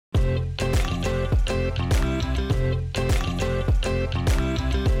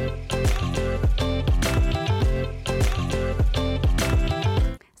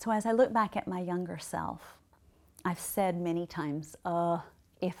so as I look back at my younger self, I've said many times,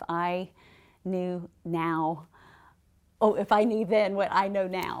 if I knew now, if I knew then what I know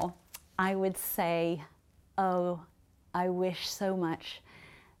now, I would say, oh, I wish so much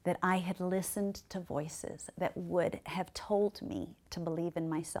that I had listened to voices that would have told me to believe in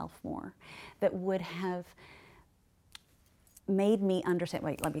myself more, that would have made me understand.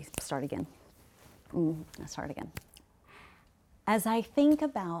 Wait, let me start again. Let's start again. As I think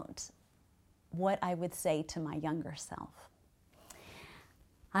about what I would say to my younger self,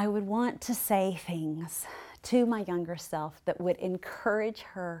 I would want to say things to my younger self that would encourage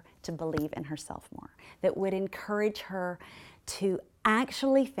her to believe in herself more, that would encourage her to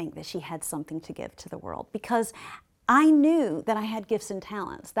actually think that she had something to give to the world. Because I knew that I had gifts and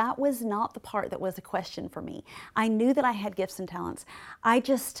talents. That was not the part that was a question for me. I knew that I had gifts and talents. I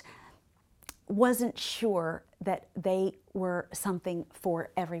just wasn't sure that they were something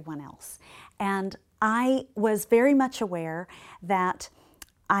for everyone else. And I was very much aware that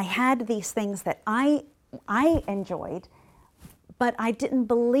I had these things that I enjoyed, but I didn't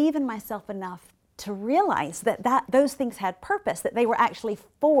believe in myself enough to realize that those things had purpose, that they were actually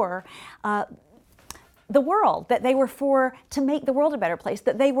for the world, that they were to make the world a better place,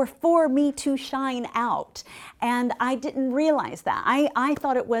 that they were for me to shine out. And I didn't realize that. I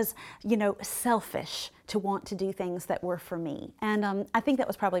thought it was, selfish to want to do things that were for me. And I think that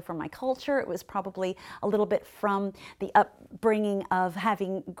was probably from my culture. It was probably a little bit from the upbringing of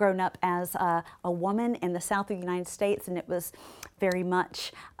having grown up as a woman in the South of the United States. And it was very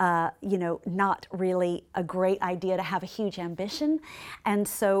much, not really a great idea to have a huge ambition. And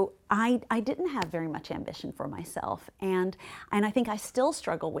so I didn't have very much ambition for myself. And I think I still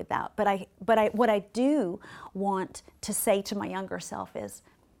struggle with that. But what I do want to say to my younger self is,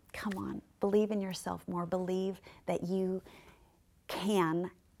 come on, believe in yourself more. Believe that you can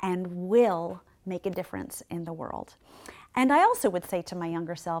and will make a difference in the world. And I also would say to my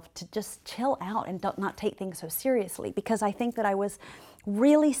younger self to just chill out and not take things so seriously, because I think that I was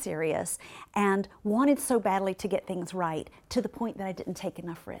really serious and wanted so badly to get things right, to the point that I didn't take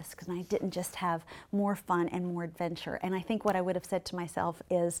enough risks and I didn't just have more fun and more adventure. And I think what I would have said to myself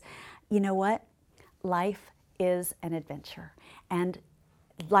is, you know what? Life is an adventure, and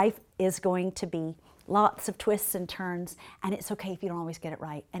life is going to be lots of twists and turns, and it's okay if you don't always get it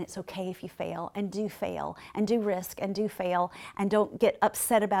right, and it's okay if you fail and do risk and do fail, and don't get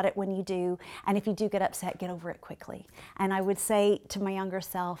upset about it when you do, and if you do get upset, get over it quickly. And I would say to my younger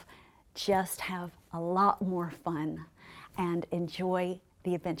self, just have a lot more fun and enjoy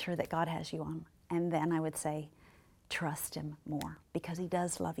the adventure that God has you on. And then I would say, trust Him more, because He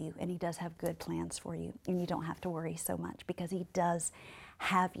does love you and He does have good plans for you, and you don't have to worry so much because He does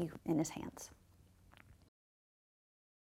have you in His hands.